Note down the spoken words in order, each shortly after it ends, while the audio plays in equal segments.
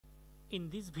In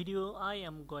this video I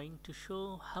am going to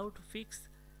show how to fix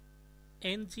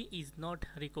ng is not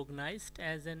recognized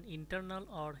as an internal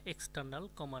or external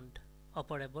command,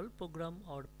 operable program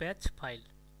or batch file.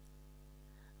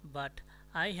 But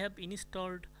I have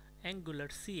installed Angular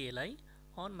CLI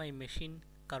on my machine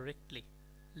correctly.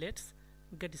 Let's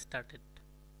get started.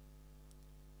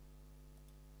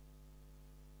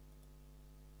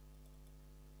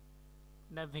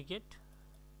 Navigate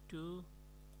to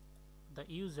the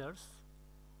users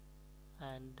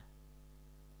and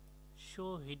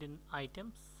show hidden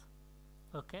items.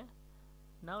 Okay,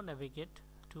 now navigate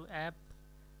to app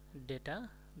data,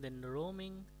 then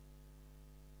roaming.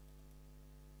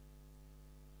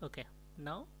 Okay,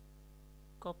 now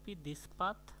copy this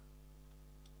path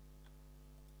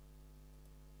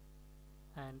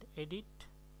and edit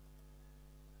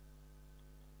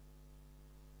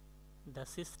the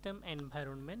system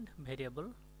environment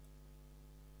variable.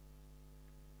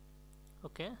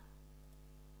 Okay,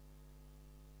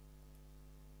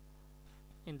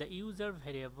 in the user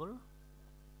variable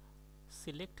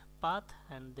select path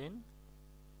and then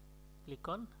click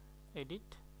on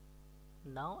edit.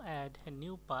 Now add a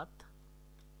new path.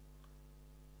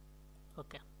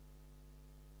 Okay,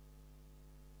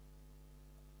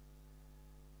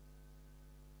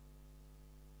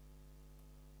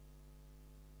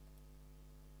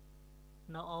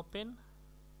 now open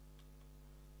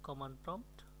command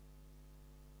prompt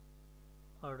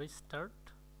or restart.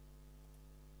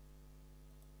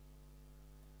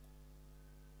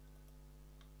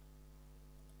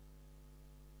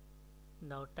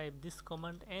 Now type this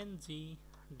command ng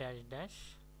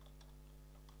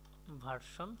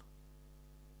version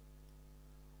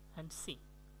and see.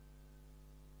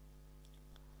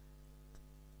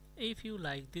 If you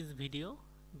like this video,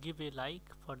 give a like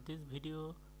for this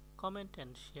video, comment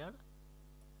and share.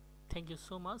 Thank you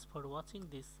so much for watching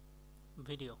this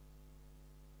video.